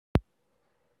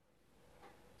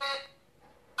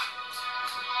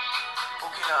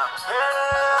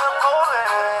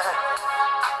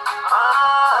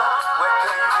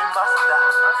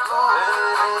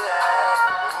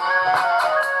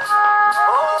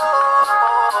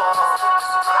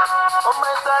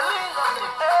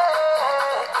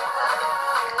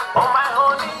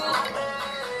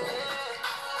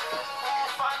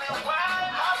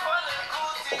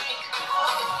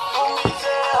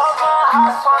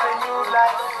found a new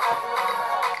life.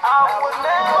 I would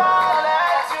never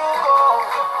let you go.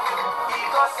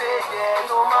 Because say yeah,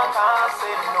 no man can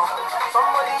say no.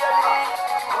 Somebody get me,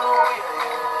 oh yeah.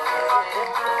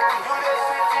 You the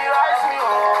city rise me, oh.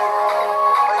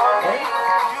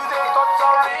 You the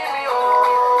torture me,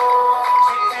 oh.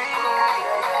 City,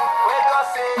 where God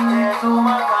say yeah, no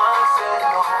man can say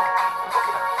no.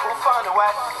 Who found the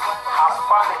wife? Has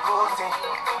found a good thing.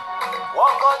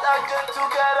 What God and get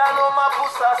together, no man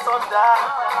puts us under.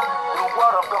 The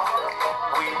word of God,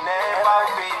 we never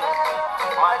fail.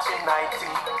 Matching 19,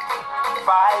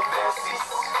 5 verses.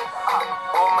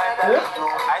 Oh my darling,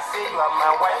 I say you are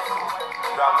my wife.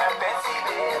 You are my petty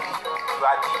baby. You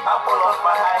are the apple of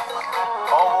my eye.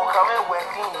 Oh, come and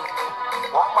working.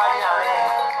 Walk by your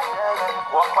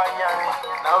walk by your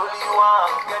now only you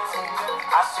want getting.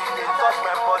 As you they touch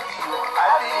my body,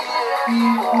 I believe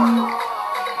you.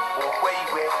 Oh, where you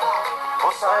were.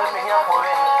 Oh, sorry, me here for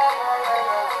it.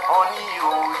 Only you,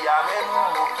 yeah, me,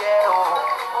 okay, oh,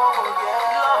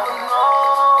 love, no,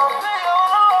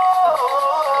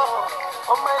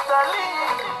 oh, my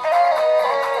darling,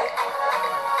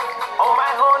 oh,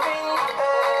 my honey,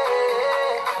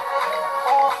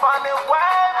 who found a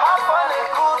wife, has found a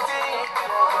good thing,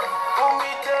 who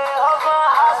meet a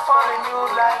husband, has found a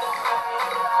new life.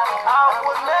 I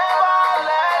would never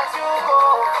let you go,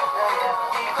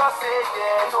 because say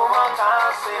yeah, no man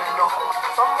can say no.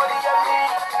 Somebody get me,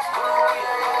 oh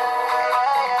yeah.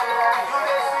 You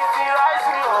the city rise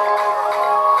me,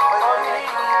 oh. Honey,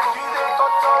 you the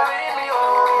torture me,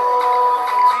 oh.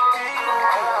 City,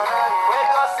 where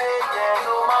God say yeah,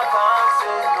 no man can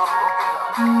say no.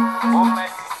 Oh my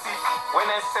sissy, when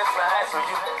I set my eyes on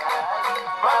you,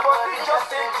 my body just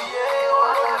take the air, oh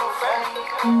Lord, Femi,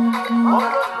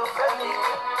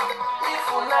 if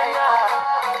you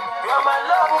you are my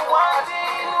love, one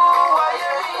thing, oh, I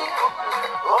am.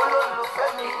 Oh Lord,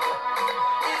 Femi,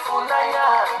 if you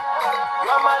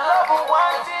are my love,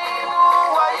 one thing,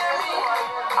 oh, I am.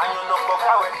 And you know,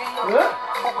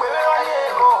 who pay me,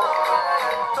 oh,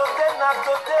 today, not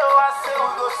today, I say we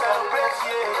go celebrate,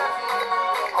 yeah.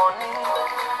 Honey,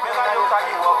 make I look at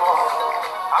you,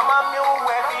 I'm a new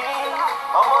wedding,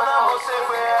 I'm on a most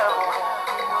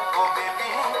oh, baby,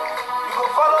 you go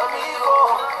follow me,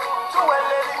 go to a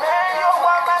lady, man, you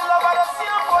want my love, I don't see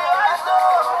you for your eyes,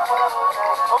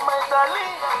 oh, my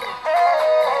darling,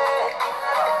 hey,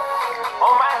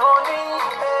 oh, my honey,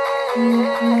 hey,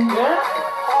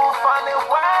 who found a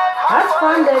wife, has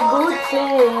found a good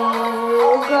thing,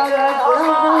 oh, God,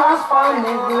 has found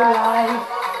a good life,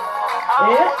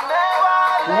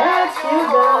 let you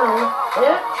down,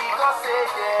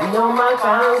 no man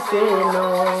can say no.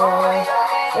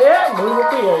 Yeah,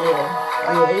 Buruki,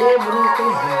 yeah, Buruki,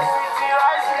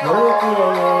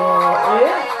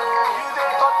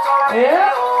 yeah,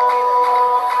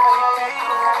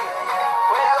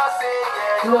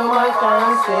 no man can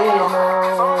say no.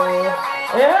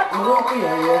 Yeah, Buruki,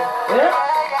 yeah.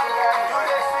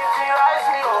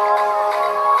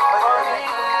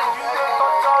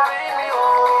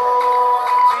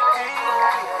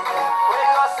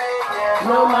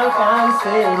 No man can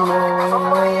say no.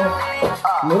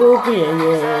 Buruki,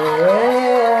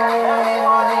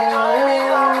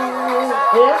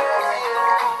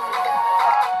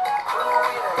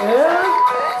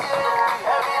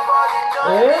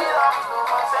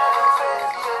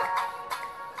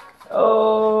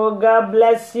 Oh, God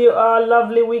bless you all.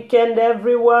 Lovely weekend,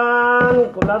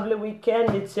 everyone. Lovely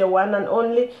weekend. It's your one and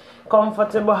only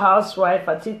comfortable housewife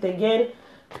at it again.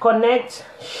 Connect,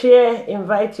 share,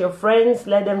 invite your friends.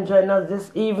 Let them join us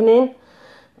this evening.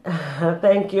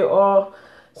 Thank you all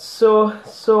so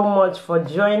much for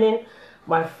joining.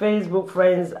 My Facebook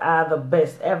friends are the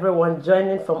best. Everyone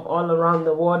joining from all around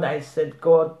the world. I said,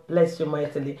 God bless you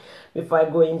mightily. Before I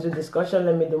go into discussion,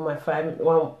 let me do my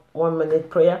 1 minute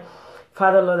prayer.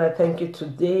 Father, Lord, I thank you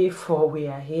today for we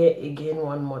are here again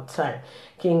one more time.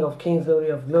 King of kings, glory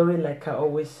of glory, like I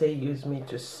always say, use me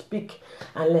to speak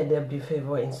and let there be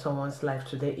favor in someone's life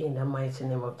today in the mighty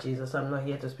name of Jesus. I'm not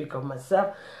here to speak of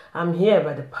myself. I'm here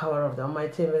by the power of the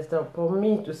Almighty investor upon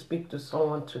me to speak to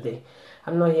someone today.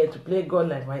 I'm not here to play God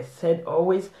like I said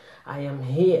always. I am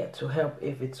here to help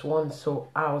if it's one soul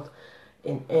out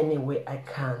in any way I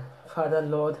can. Father,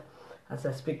 Lord, as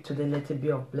I speak today, let it be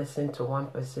of blessing to one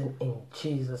person in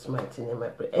Jesus' mighty name. I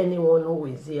pray anyone who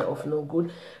is here of no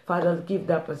good, Father, give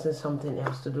that person something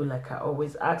else to do like I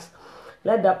always ask.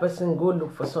 Let that person go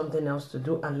look for something else to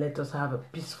do and let us have a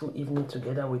peaceful evening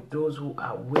together with those who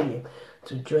are willing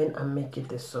to join and make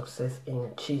it a success.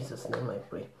 In Jesus' name I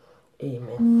pray.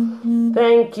 Amen.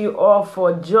 Thank you all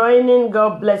for joining.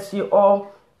 God bless you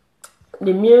all.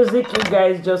 The music you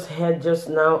guys just heard just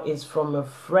now is from a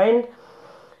friend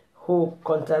who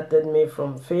contacted me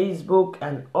from Facebook,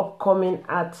 an upcoming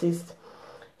artist.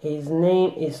 His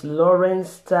name is Lawrence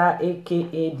Star,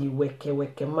 aka the Weke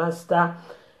Weke Master,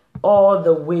 all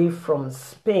the way from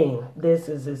Spain. This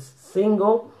is his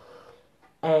single,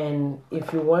 and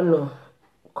if you want to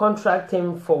contract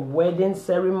him for wedding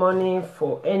ceremony,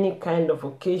 for any kind of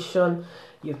occasion,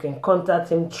 you can contact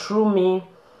him through me,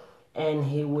 and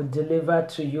he will deliver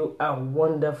to you a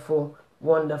wonderful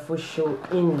show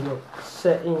in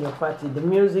your party. The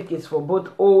music is for both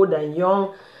old and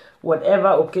young. Whatever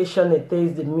occasion it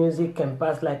is, the music can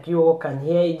pass. Like you all can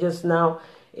hear it just now,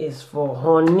 is for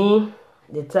Honey.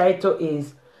 The title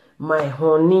is My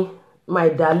Honey, My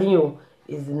Darling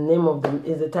is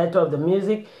the title of the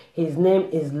music. His name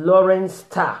is Lawrence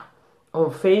Star.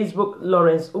 On Facebook,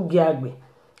 Lawrence Ugiagbe.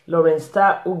 Lawrence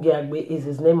Star Ugiagbe is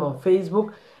his name on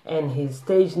Facebook, and his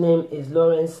stage name is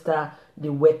Lawrence Star,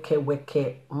 the Weke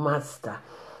Weke Master.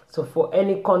 So for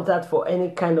any contact, for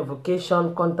any kind of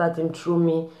occasion, contact him through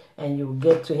me, and you'll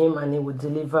get to him, and he will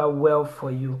deliver well for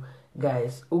you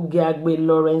guys. Ugiagbe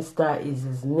Lawrence Star is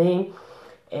his name,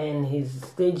 and his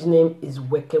stage name is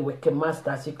Weke Weke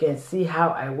Master. As you can see how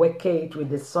I weke it with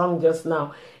the song just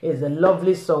now. It's a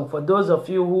lovely song. For those of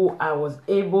you who I was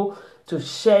able to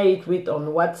share it with on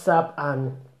WhatsApp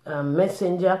and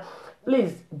Messenger,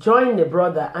 please join the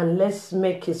brother and let's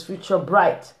make his future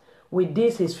bright. With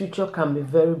this, his future can be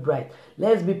very bright.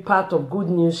 Let's be part of good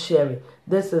news sharing.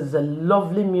 This is a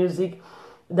lovely music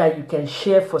that you can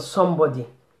share for somebody,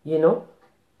 you know.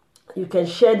 You can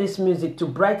share this music to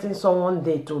brighten someone's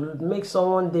day, to make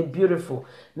someone's day beautiful,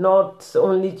 not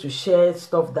only to share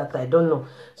stuff that I don't know.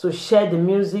 So share the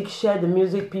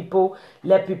music, people.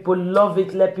 Let people love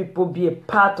it. Let people be a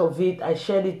part of it. I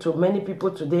shared it to many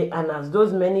people today, and as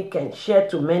those many can share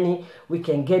to many, we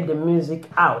can get the music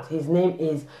out. His name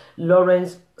is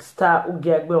Lawrence Star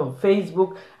Ugiagbe on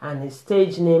Facebook, and his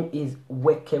stage name is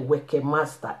Weke Weke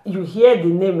Master. You hear the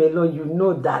name alone, you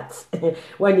know that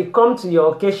when it comes to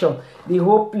your occasion, the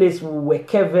whole place will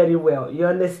weke very well. You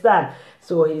understand?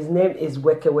 So his name is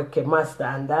Weke Weke Master,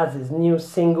 and that's his new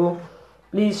single.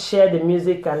 Please share the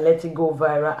music and let it go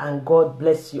viral, and God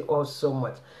bless you all so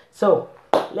much. So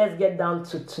let's get down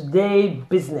to today's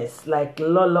business, like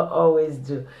Lolo always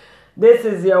do. This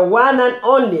is your one and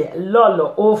only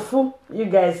WA0004. You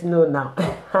guys know now.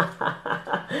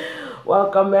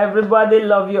 Welcome everybody.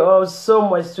 Love you all so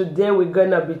much. Today we're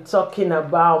going to be talking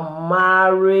about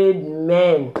married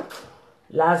men.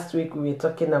 Last week we were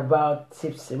talking about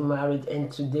tips in marriage,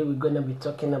 and today we're going to be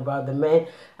talking about the men.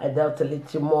 I dealt a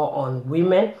little more on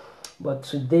women, but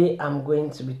today I'm going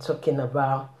to be talking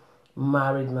about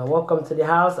married men. Welcome to the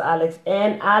house, Alex.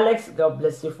 And Alex, God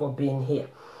bless you for being here.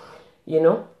 You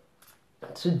know,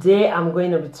 today I'm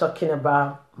going to be talking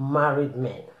about married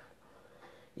men.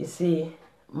 You see,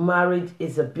 marriage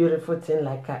is a beautiful thing.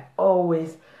 Like I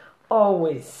always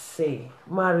say,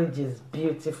 marriage is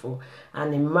beautiful.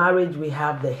 And in marriage, we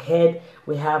have the head,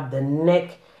 we have the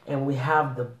neck, and we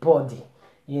have the body,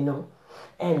 you know.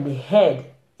 And the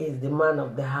head is the man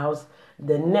of the house.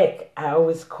 The neck, I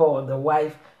always call the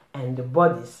wife, and the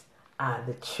bodies are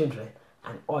the children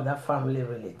and other family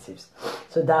relatives.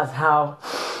 So that's how,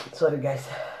 sorry guys,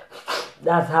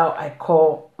 that's how I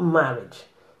call marriage.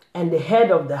 And the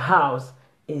head of the house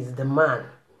is the man.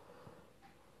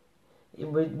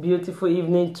 Beautiful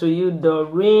evening to you,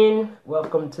 Doreen.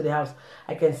 Welcome to the house.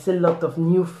 I can see a lot of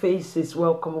new faces.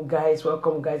 Welcome guys.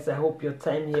 Welcome guys. I hope your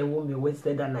time here won't be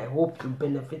wasted, and I hope you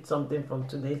benefit something from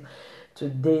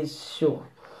today's show.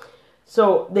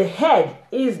 So the head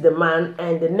is the man,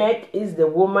 and the neck is the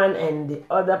woman, and the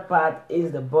other part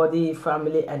is the body,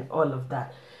 family, and all of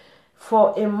that.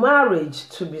 For a marriage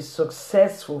to be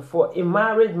successful, for a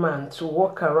married man to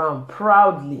walk around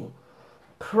proudly,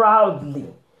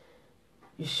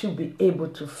 you should be able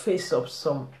to face up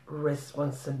some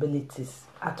responsibilities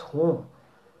at home.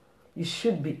 You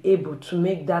should be able to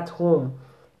make that home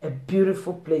a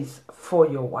beautiful place for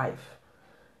your wife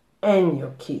and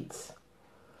your kids.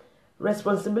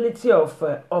 Responsibility of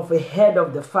a head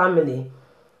of the family,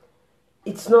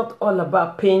 it's not all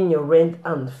about paying your rent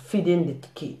and feeding the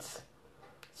kids.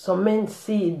 Some men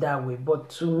see it that way,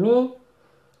 but to me,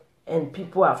 and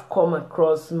people have come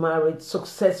across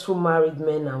successful married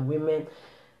men and women,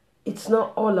 it's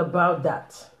not all about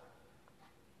that.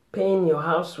 Paying your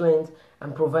house rent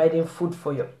and providing food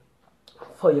for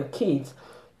your kids,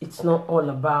 it's not all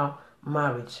about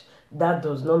marriage. That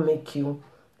does not make you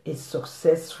a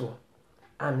successful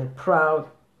and a proud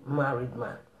married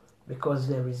man, because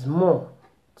there is more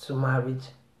to marriage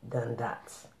than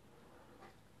that.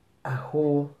 I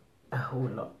hope a whole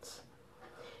lot.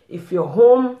 If your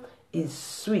home is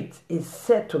sweet, is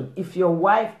settled, if your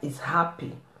wife is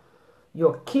happy,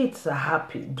 your kids are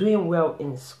happy, doing well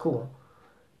in school,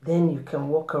 then you can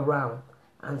walk around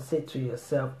and say to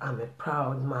yourself, I'm a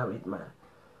proud married man.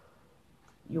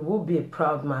 You will be a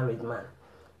proud married man,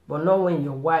 but not when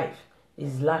your wife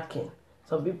is lacking.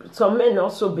 Some men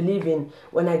also believe in,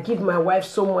 when I give my wife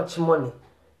so much money,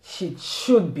 she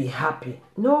should be happy.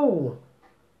 No,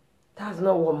 that's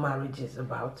not what marriage is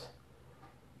about.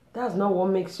 That's not what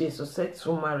makes you a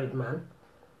successful married man.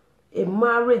 A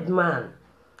married man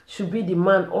should be the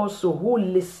man also who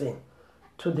listens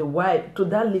to the wife, to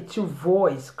that little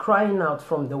voice crying out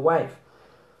from the wife,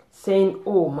 saying,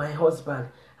 oh, my husband,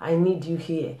 I need you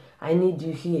here. I need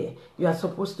you here. You are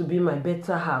supposed to be my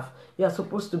better half. You are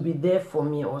supposed to be there for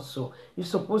me also. You're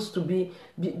supposed to be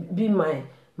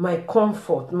my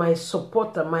comfort, my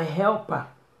supporter, my helper.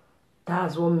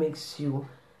 That's what makes you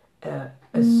a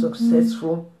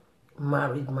successful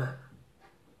married man.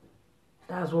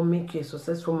 That's what makes you a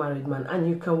successful married man. And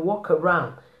you can walk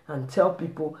around and tell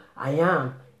people, I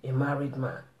am a married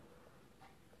man.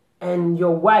 And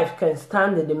your wife can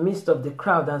stand in the midst of the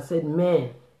crowd and say,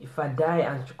 man, if I die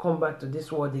and you come back to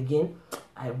this world again,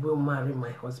 I will marry my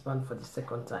husband for the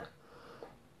second time.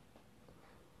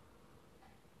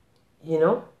 You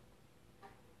know?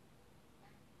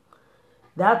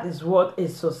 That is what a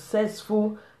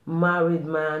successful married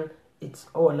man is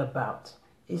all about.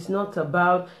 It's not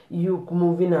about you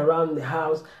moving around the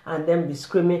house and then be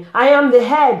screaming, I am the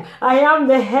head, I am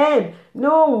the head.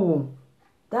 No,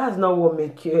 that's not what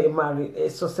makes you a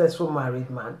successful married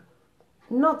man.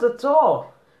 Not at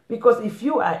all. Because if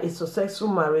you are a successful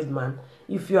married man,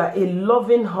 if you are a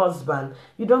loving husband,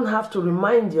 you don't have to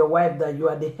remind your wife that you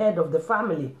are the head of the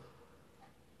family.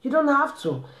 You don't have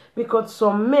to. Because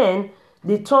some men,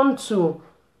 they turn to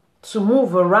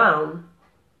move around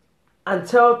and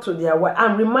tell to their wife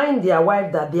and remind their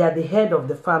wife that they are the head of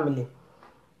the family.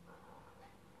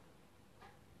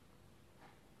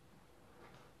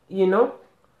 You know,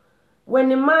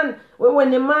 when a man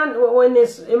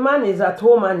is at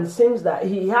home and it seems that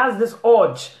he has this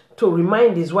urge to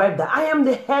remind his wife that I am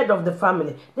the head of the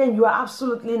family, then you are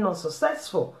absolutely not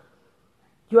successful.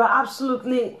 You are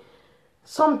absolutely,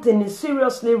 something is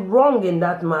seriously wrong in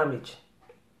that marriage.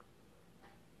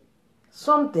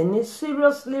 Something is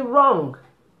seriously wrong.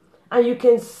 And you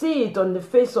can see it on the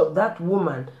face of that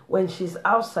woman when she's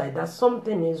outside, that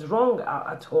something is wrong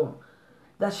at home,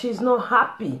 that she's not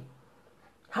happy.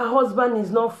 Her husband is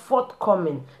not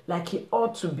forthcoming like he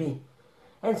ought to be.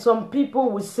 And some people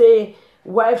will say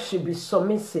wife should be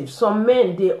submissive. Some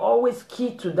men, they always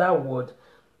key to that word.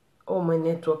 Oh, my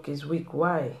network is weak.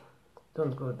 Why?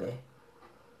 Don't go there.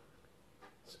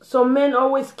 Some men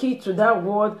always key to that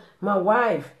word, my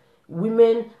wife.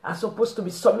 Women are supposed to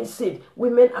be submissive.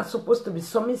 Women are supposed to be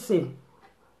submissive.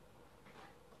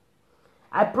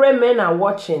 I pray men are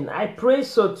watching. I pray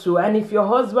so too. And if your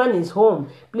husband is home,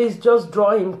 please just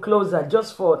draw him closer.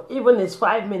 Just for even it's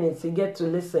 5 minutes, he get to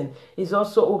listen. It's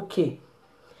also okay.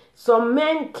 Some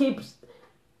men keep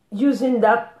using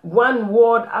that one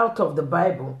word out of the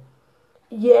Bible.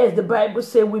 Yes, the Bible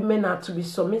says women are to be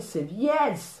submissive.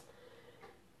 Yes.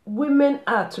 Women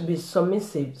are to be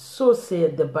submissive, so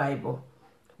said the Bible.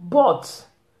 But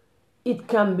it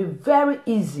can be very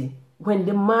easy when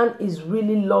the man is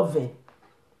really loving.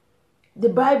 The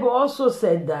Bible also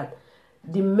said that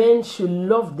the men should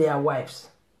love their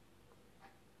wives.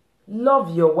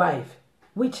 Love your wife,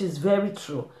 which is very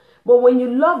true. But when you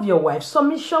love your wife,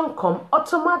 submission comes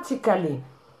automatically.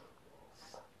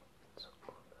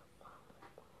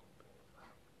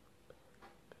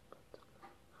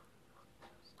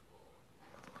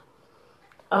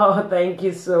 Oh, thank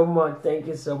you so much. Thank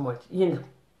you so much. You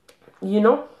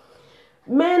know,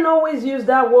 men always use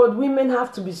that word, women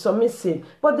have to be submissive.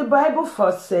 But the Bible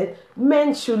first said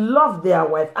men should love their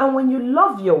wife. And when you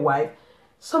love your wife,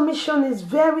 submission is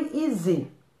very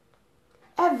easy.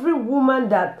 Every woman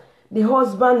that the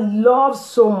husband loves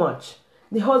so much,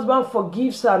 the husband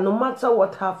forgives her no matter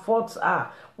what her faults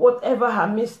are, whatever her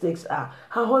mistakes are.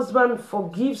 Her husband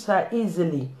forgives her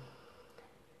easily.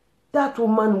 That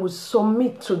woman will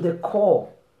submit to the core.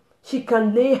 She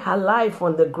can lay her life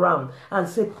on the ground and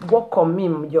say, walk on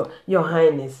me, your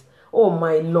highness. Oh,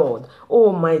 my Lord.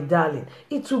 Oh, my darling.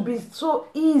 It will be so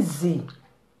easy.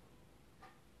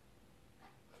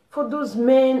 For those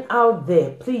men out there,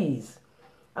 please.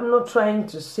 I'm not trying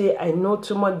to say I know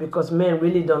too much because men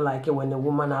really don't like it when a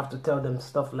woman have to tell them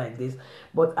stuff like this.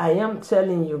 But I am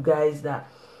telling you guys that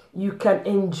you can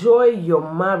enjoy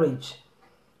your marriage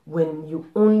when you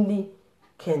only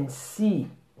can see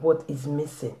what is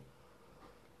missing.